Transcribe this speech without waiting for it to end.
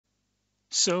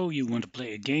So you want to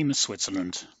play a game in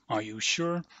Switzerland. Are you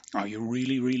sure? Are you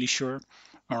really sure?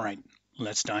 Alright,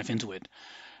 let's dive into it.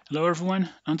 Hello everyone,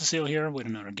 Antasale here with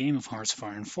another game of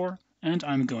HOI4, and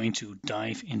I'm going to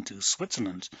dive into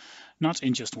Switzerland. Not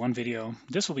in just one video.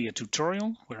 This will be a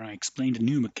tutorial where I explain the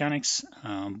new mechanics.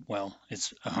 Well,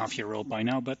 it's a half-year old by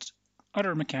now, but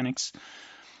other mechanics,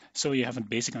 so you have a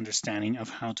basic understanding of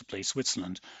how to play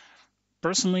Switzerland.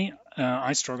 Personally,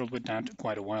 I struggled with that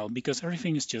quite a while because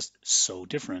everything is just so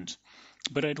different.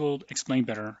 But it will explain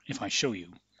better if I show you.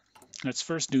 Let's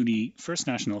first do the first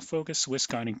national focus, Swiss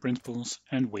guiding principles,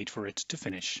 and wait for it to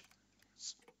finish.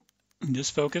 This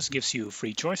focus gives you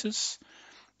three choices.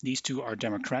 These two are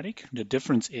democratic. The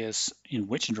difference is in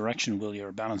which direction will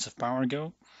your balance of power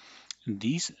go.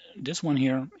 This one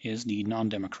here is the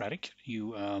non-democratic.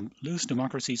 You lose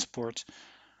democracy support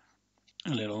a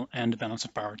little, and the balance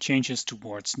of power changes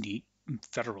towards the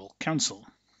Federal Council.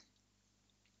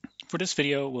 For this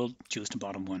video, we'll choose the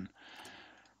bottom one.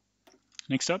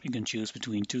 Next up, you can choose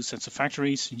between two sets of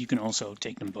factories. You can also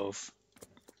take them both.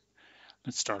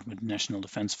 Let's start with National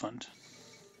Defense Fund.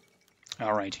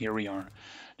 All right, here we are.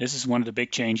 This is one of the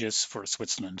big changes for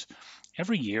Switzerland.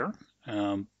 Every year,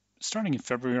 starting in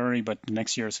February, but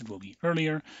next year it will be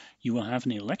earlier, you will have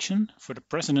an election for the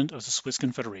President of the Swiss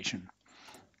Confederation.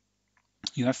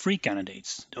 You have three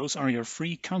candidates. Those are your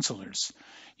three councillors.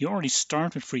 You already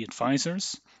start with three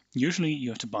advisors. Usually you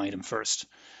have to buy them first.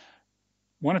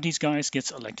 One of these guys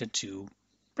gets elected to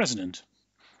president.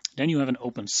 Then you have an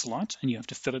open slot and you have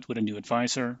to fill it with a new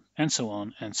advisor, and so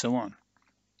on and so on.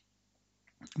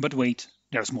 But wait,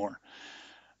 there's more.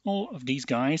 All of these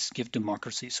guys give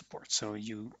democracy support. So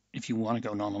if you want to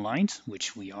go non-aligned,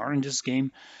 which we are in this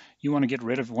game, you want to get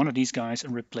rid of one of these guys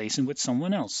and replace him with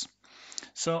someone else.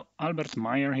 So Albert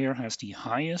Meyer here has the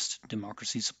highest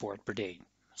democracy support per day.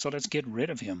 So let's get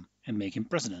rid of him and make him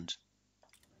president.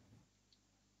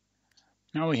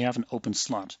 Now we have an open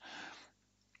slot.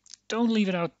 Don't leave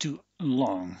it out too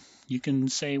long. You can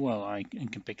say, well, I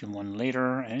can pick one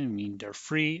later. I mean, they're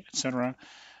free, etc.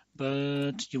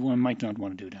 But you might not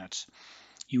want to do that.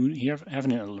 You have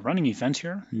a running event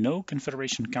here, no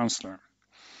Confederation Councillor.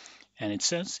 And it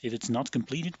says if it's not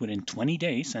completed within 20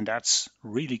 days, and that's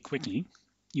really quickly,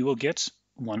 you will get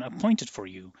one appointed for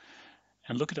you.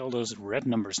 And look at all those red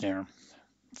numbers there.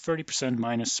 30%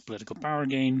 minus political power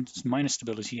gain, minus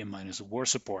stability, and minus war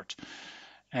support.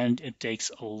 And it takes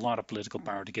a lot of political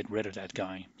power to get rid of that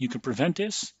guy. You can prevent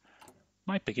this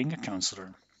by picking a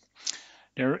councillor.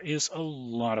 There is a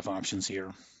lot of options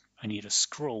here. I need a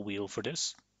scroll wheel for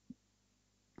this.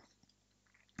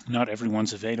 Not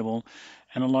everyone's available,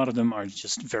 and a lot of them are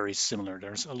just very similar.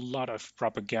 There's a lot of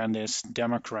propagandists,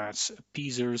 Democrats,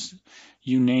 appeasers,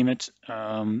 you name it.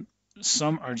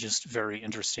 Some are just very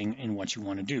interesting in what you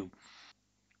want to do.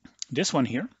 This one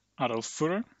here, Adolf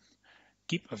Führer,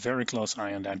 keep a very close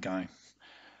eye on that guy.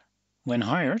 When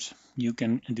hired, you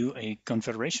can do a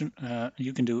confederation,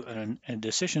 you can do a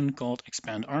decision called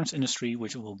Expand Arms Industry,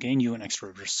 which will gain you an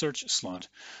extra research slot.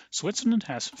 Switzerland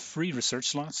has 3 research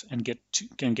slots and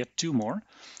can get 2 more,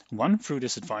 one through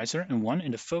this advisor and one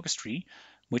in the focus tree,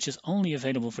 which is only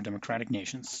available for democratic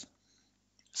nations.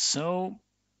 So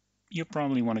you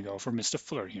probably want to go for Mr.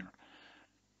 Fuller here.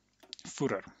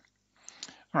 Führer.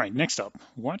 All right, next up,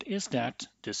 what is that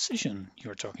decision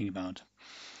you're talking about?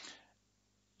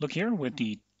 Look here with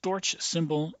the torch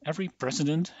symbol, every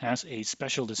president has a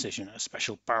special decision, a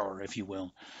special power, if you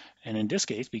will. And in this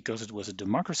case, because it was a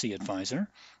democracy advisor,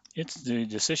 it's the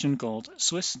decision called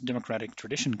Swiss Democratic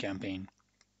Tradition Campaign.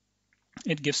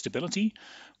 It gives stability,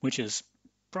 which is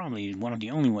probably one of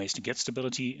the only ways to get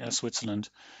stability as Switzerland.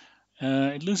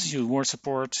 It loses you war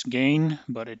support gain,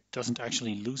 but it doesn't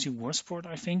actually lose you war support,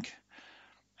 I think.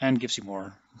 And gives you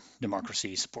more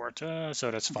democracy support,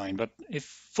 so that's fine. But if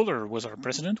Fuller was our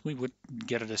president, we would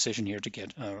get a decision here to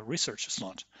get a research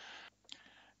slot.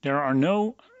 There are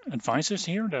no advisors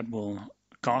here that will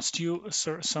cost you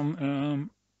some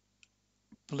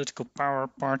political power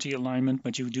party alignment,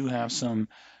 but you do have some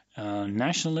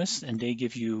nationalists, and they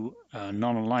give you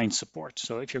non-aligned support.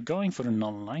 So if you're going for the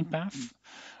non-aligned path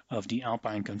of the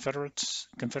Alpine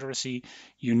Confederacy,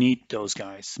 you need those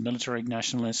guys. Military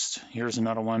nationalists, here's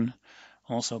another one,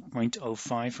 also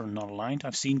 0.05 for not aligned.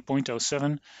 I've seen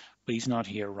 0.07, but he's not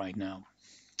here right now.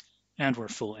 And we're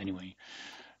full anyway.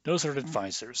 Those are the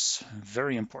advisors,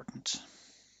 very important.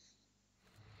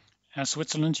 As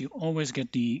Switzerland, you always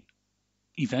get the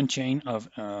event chain of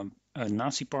a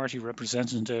Nazi party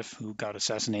representative who got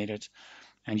assassinated,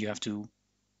 and you have to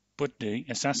put the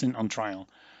assassin on trial.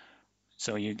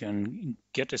 So you can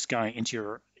get this guy into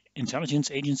your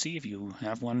intelligence agency if you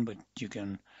have one, but you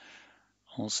can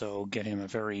also get him a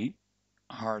very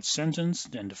hard sentence.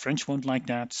 Then the French won't like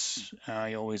that.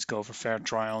 I always go for fair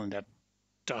trial, and that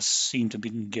does seem to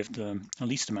give the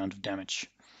least amount of damage.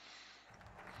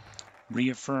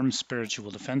 Reaffirm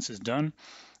spiritual defense is done,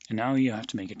 and now you have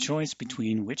to make a choice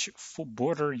between which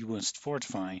border you must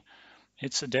fortify.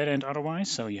 It's a dead end otherwise,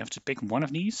 so you have to pick one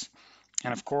of these.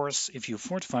 And of course, if you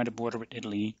fortify the border with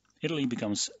Italy, Italy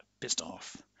becomes pissed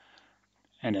off.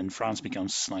 And then France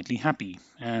becomes slightly happy,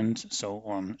 and so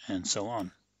on and so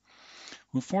on.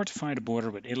 We'll fortify the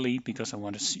border with Italy because I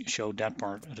want to show that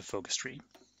part of the focus tree.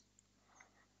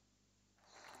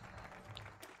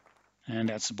 And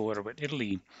that's the border with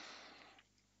Italy.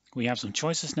 We have some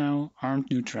choices now: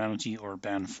 armed neutrality or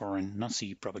ban foreign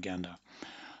Nazi propaganda.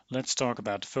 Let's talk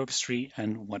about the focus tree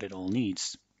and what it all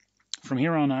needs. From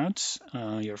here on out,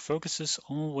 your focuses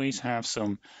always have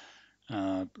some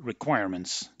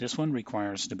requirements. This one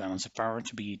requires the balance of power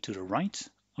to be to the right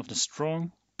of the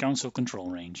strong council control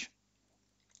range.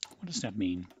 What does that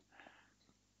mean?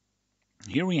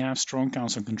 Here we have strong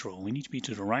council control. We need to be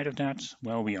to the right of that.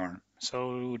 Well, we are,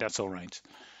 so that's all right.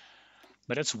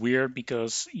 But that's weird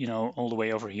because, you know, all the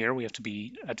way over here we have to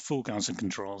be at full council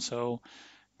control. So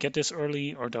get this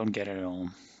early or don't get it at all.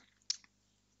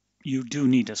 You do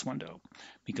need this one though,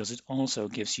 because it also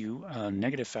gives you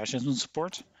negative fascism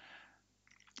support,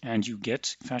 and you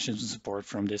get fascism support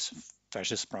from this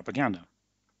fascist propaganda.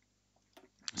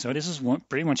 So this is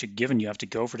pretty much a given. You have to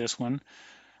go for this one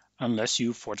unless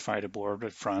you fortify the border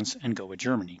with France and go with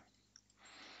Germany.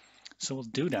 So we'll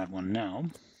do that one now.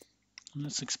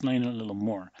 Let's explain a little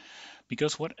more,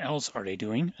 because what else are they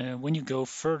doing? When you go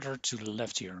further to the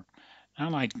left here,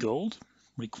 Allied Gold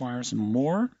requires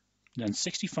more than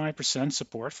 65%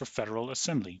 support for Federal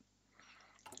Assembly.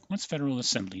 What's Federal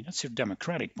Assembly? That's your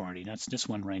Democratic Party. That's this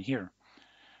one right here.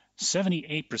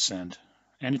 78%.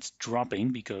 And it's dropping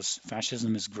because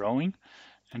fascism is growing,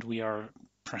 and we are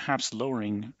perhaps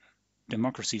lowering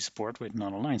democracy support with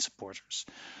non-aligned supporters.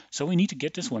 So we need to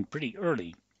get this one pretty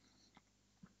early.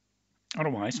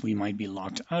 Otherwise, we might be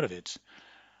locked out of it.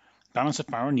 Balance of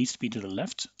power needs to be to the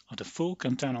left of the full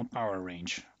cantonal power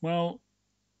range. Well,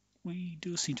 we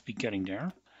do seem to be getting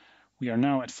there. We are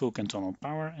now at full cantonal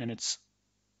power, and it's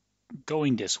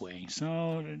going this way.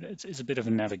 So it's a bit of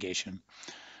a navigation.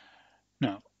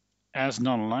 Now, as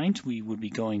non-aligned, we would be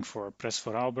going for Press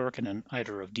Vorarlberg and then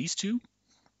either of these two.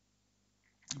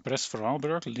 Press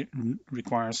Vorarlberg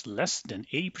requires less than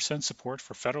 80% support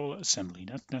for Federal Assembly.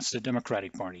 That's the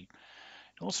Democratic Party.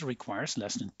 It also requires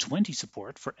less than 20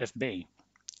 support for FB.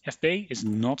 FB is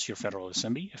not your Federal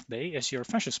Assembly. FB is your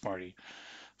fascist party,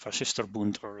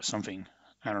 Fascisterbund or something.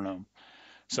 I don't know.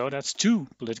 So that's two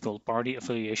political party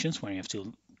affiliations where you have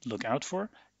to look out for.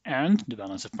 And the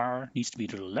balance of power needs to be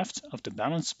to the left of the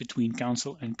balance between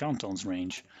council and cantons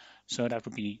range. So that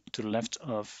would be to the left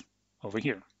of over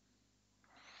here.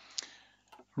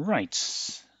 Right.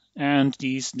 And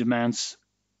these demands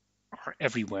are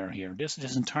everywhere here.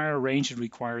 This entire range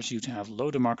requires you to have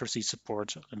low democracy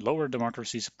support, lower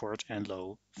democracy support, and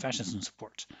low fascism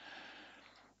support.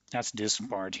 That's this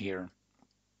part here.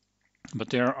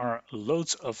 But there are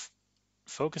loads of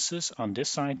focuses on this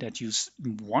side that you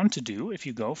want to do if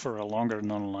you go for a longer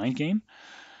non-aligned game.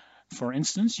 For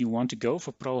instance, you want to go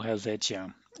for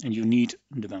pro-Helvetia, and you need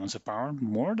the balance of power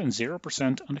more than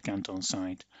 0% on the canton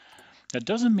side. That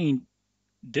doesn't mean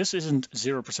this isn't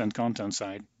 0% canton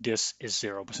side, this is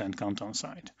 0% canton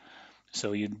side.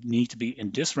 So you need to be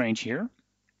in this range here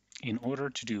in order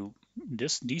to do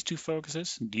these two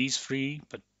focuses. These three,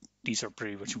 but these are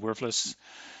pretty much worthless.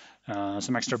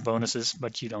 Some extra bonuses,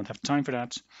 but you don't have time for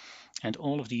that. And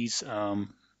all of these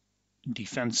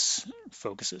defense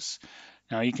focuses.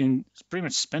 Now you can pretty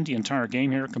much spend the entire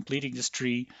game here completing this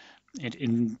tree. It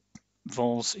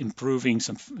involves improving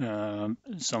some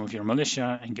of your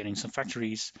militia and getting some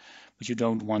factories, but you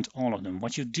don't want all of them.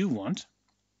 What you do want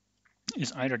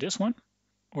is either this one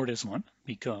or this one,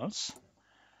 because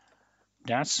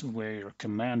that's where your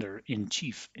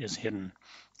commander-in-chief is hidden.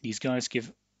 These guys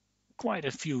give quite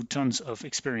a few tons of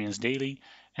experience daily,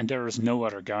 and there is no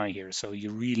other guy here, so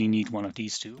you really need one of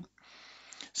these two.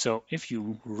 So if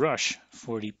you rush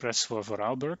for the Press for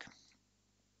Vorarlberg,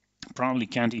 probably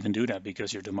can't even do that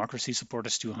because your democracy support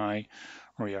is too high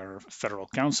or your federal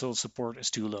council support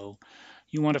is too low.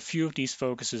 You want a few of these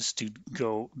focuses to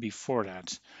go before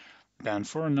that. Ban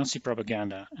foreign Nazi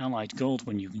propaganda, Allied Gold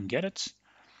when you can get it,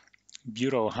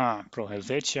 Bureau H pro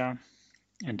Helvetia,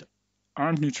 and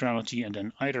armed neutrality, and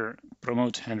then either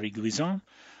promote Henry Guisan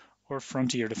or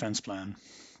frontier defense plan.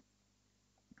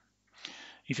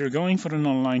 If you're going for the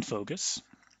non-aligned focus,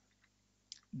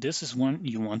 this is one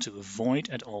you want to avoid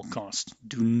at all costs.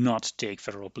 Do not take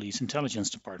Federal Police Intelligence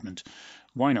Department.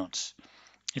 Why not?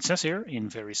 It says here in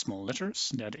very small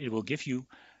letters that it will give you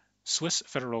Swiss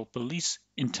Federal Police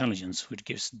Intelligence, which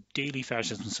gives daily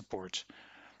fascism support.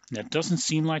 That doesn't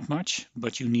seem like much,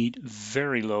 but you need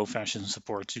very low fascism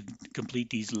support to complete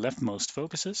these leftmost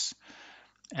focuses.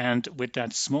 And with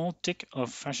that small tick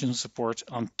of fascism support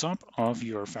on top of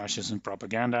your fascism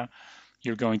propaganda,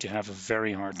 you're going to have a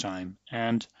very hard time.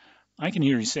 And I can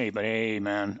hear you say, but hey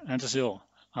man, Antasil,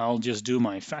 I'll just do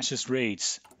my fascist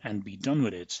raids and be done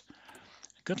with it.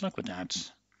 Good luck with that.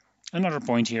 Another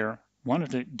point here, one of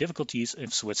the difficulties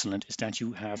of Switzerland is that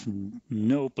you have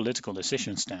no political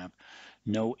decisions tab,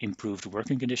 no improved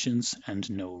working conditions, and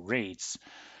no raids.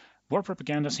 War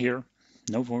propaganda's here,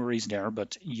 no worries there,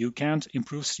 but you can't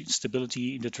improve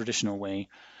stability the traditional way.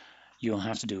 You'll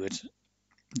have to do it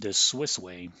the Swiss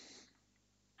way.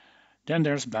 Then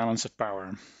there's balance of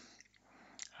power.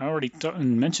 I already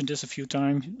mentioned this a few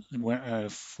times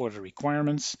for the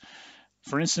requirements.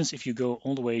 For instance, if you go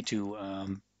all the way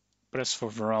to Press for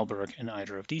Vorarlberg in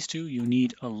either of these two, you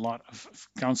need a lot of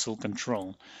council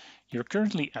control. You're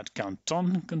currently at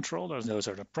canton control, those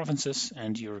are the provinces,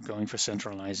 and you're going for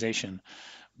centralization.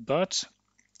 But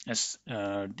as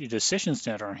the decisions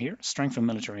that are here, strengthen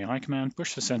military high command,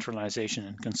 push for centralization,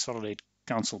 and consolidate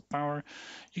council power,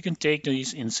 you can take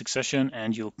these in succession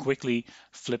and you'll quickly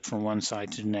flip from one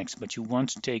side to the next. But you want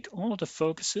to take all of the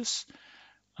focuses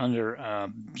under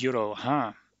Bureau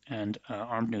H and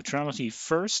armed neutrality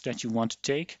first that you want to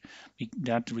take,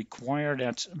 that require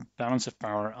that balance of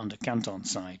power on the canton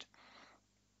side.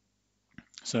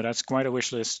 So that's quite a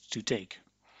wish list to take.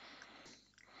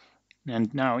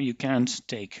 And now you can't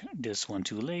take this one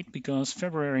too late because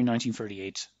February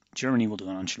 1938, Germany will do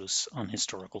an Anschluss on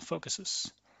historical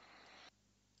focuses.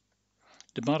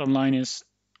 The bottom line is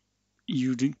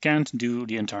you can't do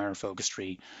the entire focus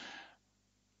tree.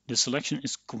 The selection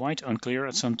is quite unclear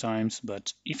at some times,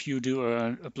 but if you do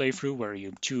a playthrough where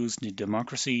you choose the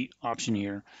democracy option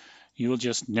here, you will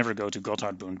just never go to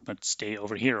Gotthardbund, but stay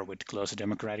over here with closer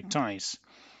democratic ties.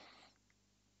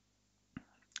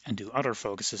 And do other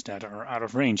focuses that are out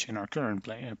of range in our current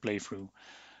playthrough.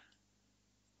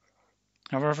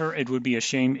 However, it would be a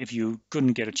shame if you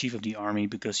couldn't get a Chief of the Army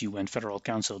because you went Federal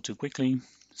Council too quickly,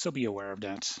 so be aware of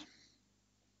that.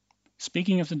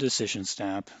 Speaking of the Decisions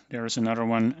tab, there is another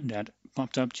one that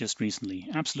popped up just recently,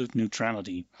 Absolute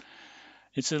Neutrality.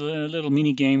 It's a little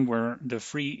mini game where the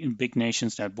three big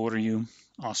nations that border you,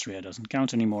 Austria doesn't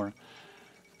count anymore,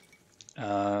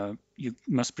 you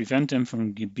must prevent them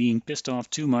from being pissed off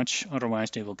too much, otherwise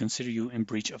they will consider you in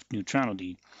breach of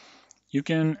neutrality. You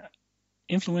can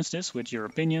influence this with your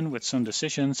opinion, with some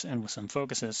decisions and with some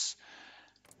focuses,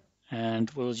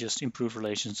 and we'll just improve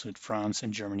relations with France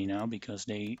and Germany now because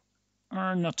they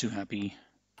are not too happy.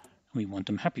 We want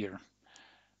them happier.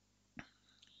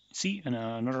 See,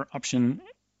 another option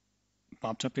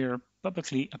popped up here,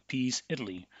 publicly appease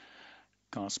Italy.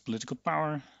 Cause political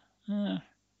power,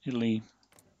 Italy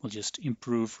will just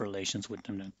improve relations with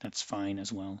them, that's fine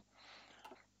as well.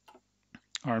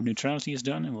 Our neutrality is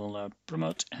done and we'll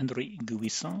promote Henri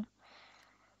Guisson.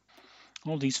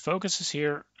 All these focuses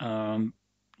here,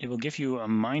 it will give you a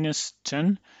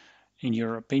 -10 in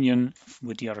your opinion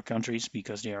with the other countries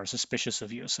because they are suspicious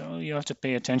of you. So you have to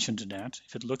pay attention to that.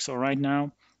 If it looks all right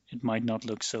now, it might not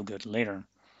look so good later.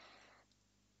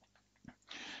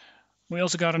 We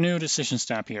also got a new decisions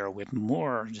tab here with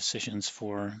more decisions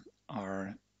for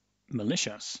our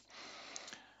militias.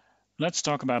 Let's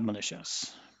talk about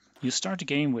militias. You start the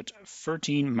game with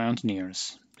 13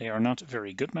 mountaineers. They are not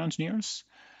very good mountaineers.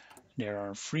 There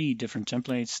are 3 different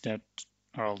templates that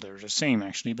are, they're the same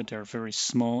actually, but they're very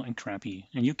small and crappy.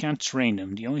 And you can't train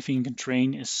them. The only thing you can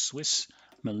train is Swiss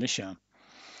militia.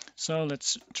 So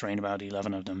let's train about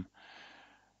 11 of them.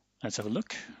 Let's have a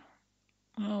look.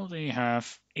 Well, they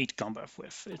have 8 combat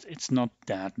width. It's not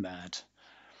that bad.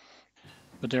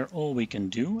 But they're all we can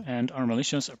do, and our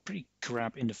militias are pretty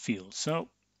crap in the field. So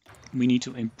we need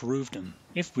to improve them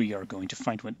if we are going to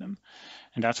fight with them.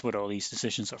 And that's what all these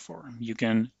decisions are for. You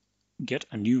can get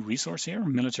a new resource here,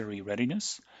 military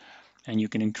readiness, and you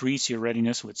can increase your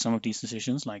readiness with some of these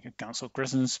decisions like a council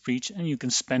crescent speech, and you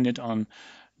can spend it on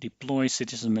deploy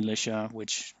citizen militia,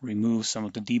 which removes some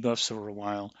of the debuffs for a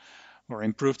while, or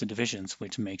improve the divisions,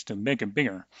 which makes them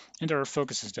bigger, and there are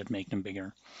focuses that make them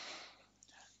bigger.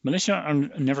 Militia are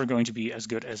never going to be as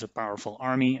good as a powerful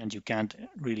army, and you can't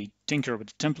really tinker with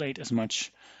the template as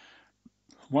much.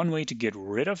 One way to get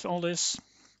rid of all this,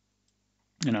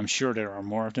 and I'm sure there are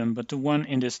more of them, but the one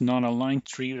in this non-aligned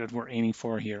tree that we're aiming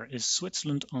for here is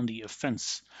Switzerland on the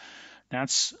offense.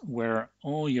 That's where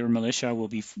all your militia will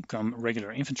become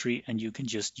regular infantry, and you can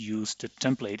just use the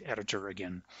template editor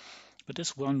again. But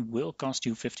this one will cost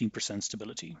you 15%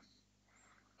 stability.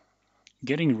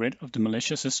 Getting rid of the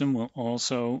militia system will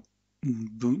also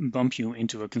bump you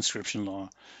into a conscription law.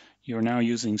 You're now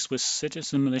using Swiss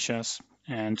citizen militias,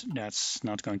 and that's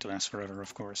not going to last forever,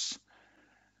 of course.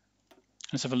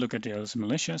 Let's have a look at those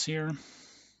militias here.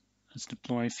 Let's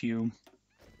deploy a few.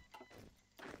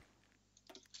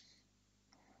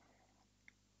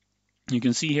 You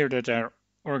can see here that our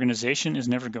organization is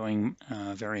never going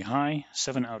very high,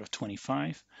 7 out of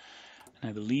 25. And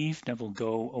I believe that will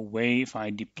go away if I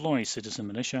deploy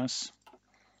citizen militias.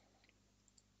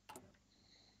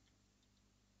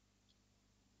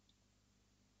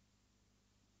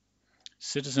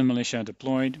 Citizen militia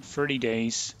deployed, 30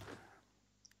 days,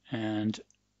 and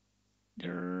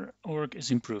their org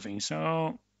is improving.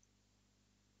 So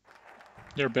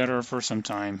they're better for some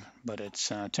time, but it's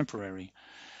temporary.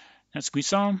 That's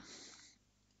Guisan.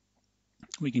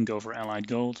 We can go for Allied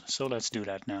Gold, so let's do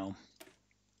that now.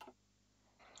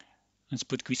 Let's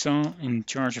put Guisan in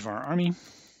charge of our army.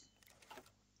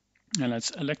 And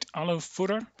let's elect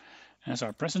HOI4 as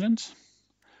our president,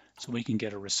 so we can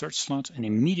get a research slot and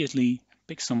immediately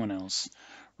pick someone else.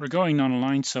 We're going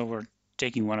non-aligned, so we're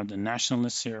taking one of the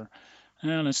nationalists here.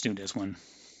 Let's do this one.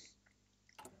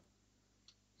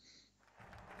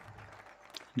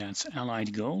 That's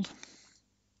Allied Gold.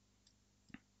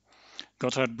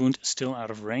 Gotthardbund is still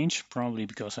out of range, probably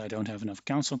because I don't have enough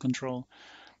council control.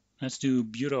 Let's do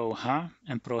Bureau H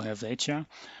and Pro Helvetia.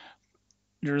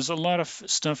 There's a lot of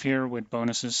stuff here with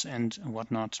bonuses and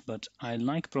whatnot, but I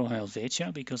like Pro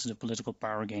Helvetia because of the political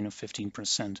power gain of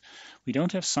 15%. We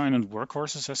don't have silent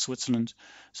workhorses as Switzerland,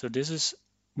 so this is,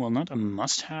 well, not a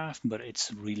must-have, but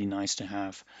it's really nice to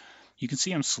have. You can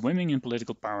see I'm swimming in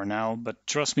political power now, but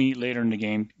trust me, later in the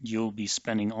game, you'll be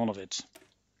spending all of it.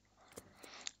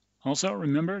 Also,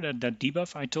 remember that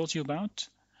debuff I told you about?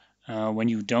 When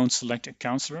you don't select a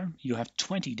counselor, you have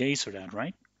 20 days for that,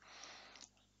 right?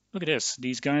 Look at this.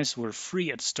 These guys were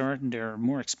free at the start and they're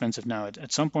more expensive now.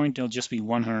 At some point, they'll just be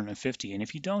 150. And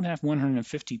if you don't have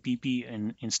 150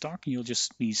 PP in stock, you'll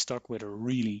just be stuck with a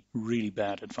really, really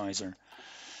bad advisor.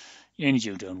 And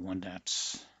you don't want that.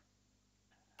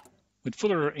 With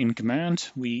Fuller in command,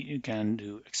 we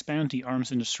can expand the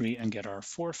arms industry and get our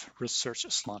 4th research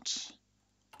slot.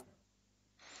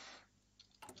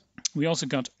 We also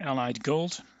got Allied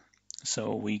Gold,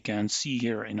 so we can see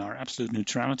here in our absolute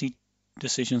neutrality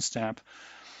decisions tab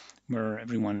where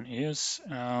everyone is.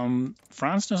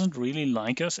 France doesn't really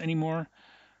like us anymore.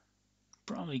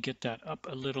 Probably get that up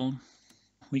a little.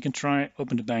 We can try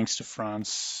open the banks to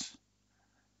France.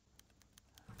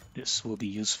 This will be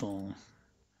useful.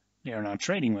 They are now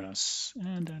trading with us,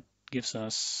 and that gives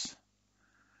us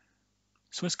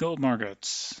Swiss gold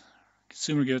markets,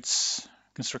 consumer goods,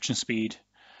 construction speed,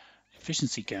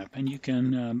 efficiency cap, and you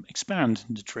can expand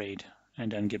the trade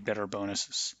and then get better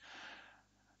bonuses.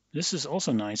 This is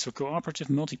also nice for cooperative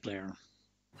multiplayer.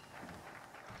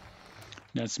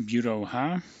 That's Bureau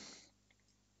H.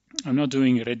 I'm not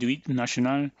doing Réduit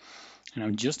National, and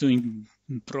I'm just doing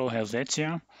Pro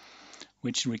Helvetia,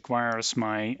 which requires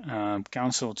my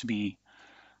council to be,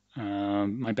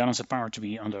 my balance of power to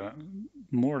be under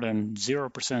more than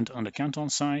 0% on the canton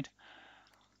side.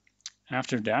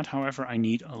 After that, however, I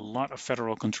need a lot of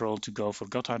federal control to go for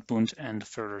Gotthardbund and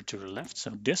further to the left.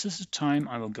 So this is the time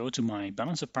I will go to my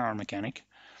balance of power mechanic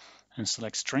and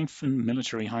select Strengthen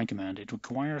Military High Command. It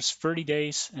requires 30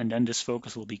 days and then this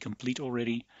focus will be complete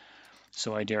already,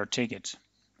 so I dare take it.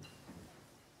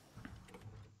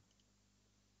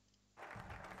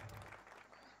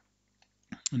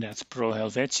 And that's Pro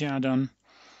Helvetia done.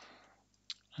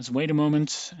 Let's wait a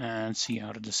moment and see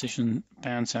how the decision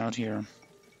pans out here.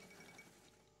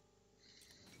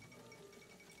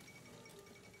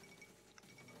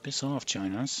 Piss off,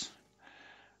 Chinas.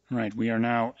 Right, we are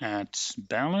now at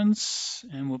balance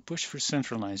and we'll push for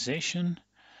centralization.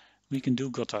 We can do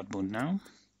Gotthardbund now.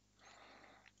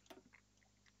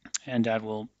 And that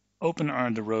will open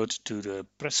the road to the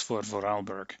Press for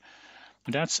Vorarlberg.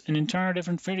 But that's an entire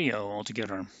different video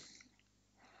altogether.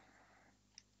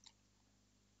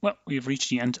 Well, we've reached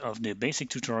the end of the basic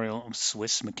tutorial of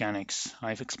Swiss mechanics.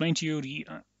 I've explained to you the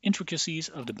intricacies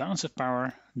of the balance of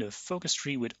power, the focus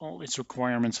tree with all its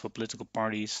requirements for political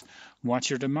parties,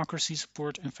 watch your democracy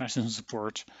support and fascism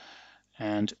support,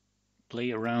 and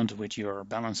play around with your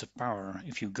balance of power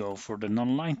if you go for the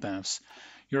non-aligned paths.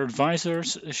 Your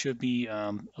advisors should be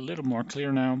a little more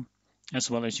clear now,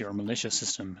 as well as your militia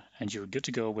system, and you're good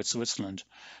to go with Switzerland.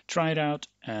 Try it out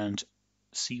and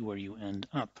see where you end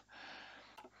up.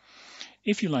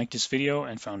 If you liked this video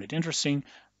and found it interesting,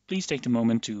 please take the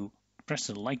moment to press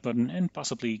the like button and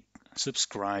possibly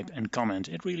subscribe and comment.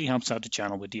 It really helps out the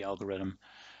channel with the algorithm.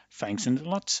 Thanks a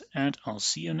lot, and I'll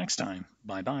see you next time.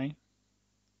 Bye bye.